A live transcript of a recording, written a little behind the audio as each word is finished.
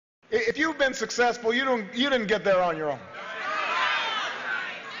If you've been successful, you didn't get there on your own.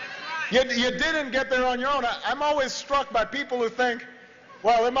 You didn't get there on your own. I'm always struck by people who think,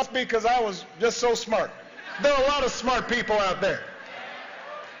 well, it must be because I was just so smart. There are a lot of smart people out there.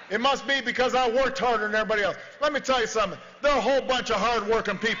 It must be because I worked harder than everybody else. Let me tell you something. There are a whole bunch of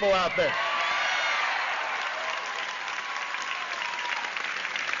hard-working people out there.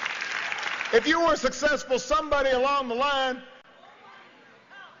 If you were successful, somebody along the line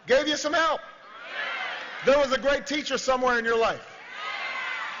gave you some help. There was a great teacher somewhere in your life.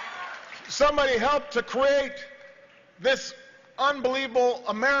 Somebody helped to create this unbelievable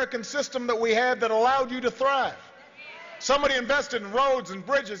American system that we had that allowed you to thrive. Somebody invested in roads and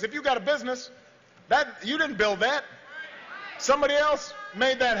bridges. If you got a business, you didn't build that. Somebody else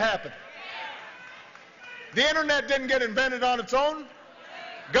made that happen. The internet didn't get invented on its own.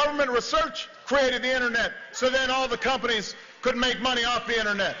 Government research created the internet, so then all the companies could make money off the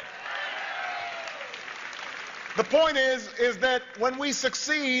internet. The point is that when we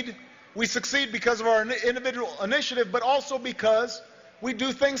succeed because of our individual initiative, but also because we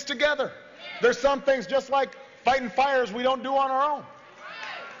do things together. There's some things, just like fighting fires, we don't do on our own.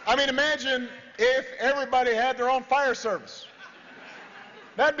 I mean, imagine if everybody had their own fire service.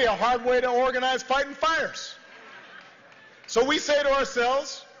 That'd be a hard way to organize fighting fires. So we say to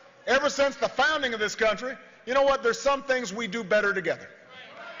ourselves, ever since the founding of this country, you know what, there's some things we do better together.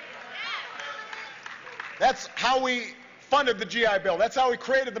 That's how we funded the GI Bill. That's how we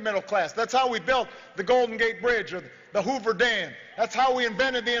created the middle class. That's how we built the Golden Gate Bridge or the Hoover Dam. That's how we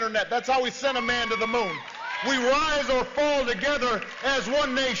invented the internet. That's how we sent a man to the moon. We rise or fall together as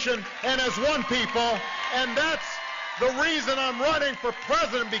one nation and as one people, and that's the reason I'm running for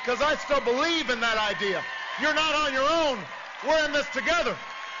president, because I still believe in that idea. You're not on your own. We're in this together.